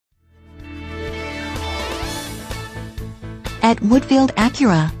At Woodfield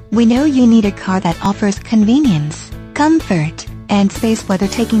Acura, we know you need a car that offers convenience, comfort, and space, whether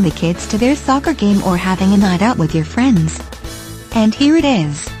taking the kids to their soccer game or having a night out with your friends. And here it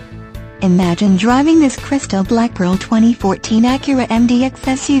is. Imagine driving this crystal black pearl 2014 Acura MDX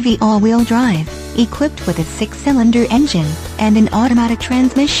SUV all-wheel drive, equipped with a 6-cylinder engine and an automatic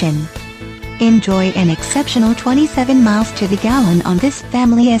transmission. Enjoy an exceptional 27 miles to the gallon on this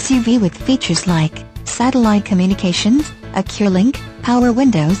family SUV with features like satellite communications, Acura Link, power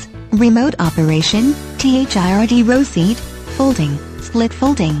windows, remote operation, Higgins row seat, folding, split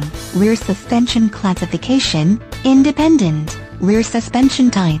folding, rear suspension classification, independent, rear suspension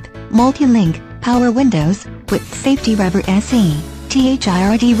type, multi-link, power windows, with safety rubber SE,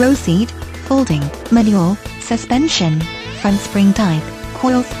 Higgins row seat, folding, manual, suspension, front spring type,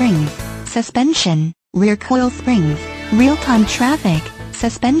 coil springs, suspension, rear coil springs, real-time traffic,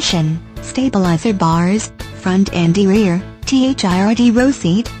 suspension, stabilizer bars, front and rear, Higgins row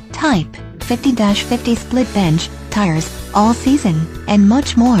seat, type, 50-50 split bench, tires, all season, and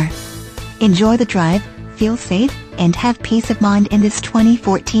much more. Enjoy the drive, feel safe, and have peace of mind in this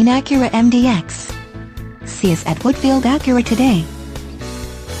 2014 Acura MDX. See us at Woodfield Acura today.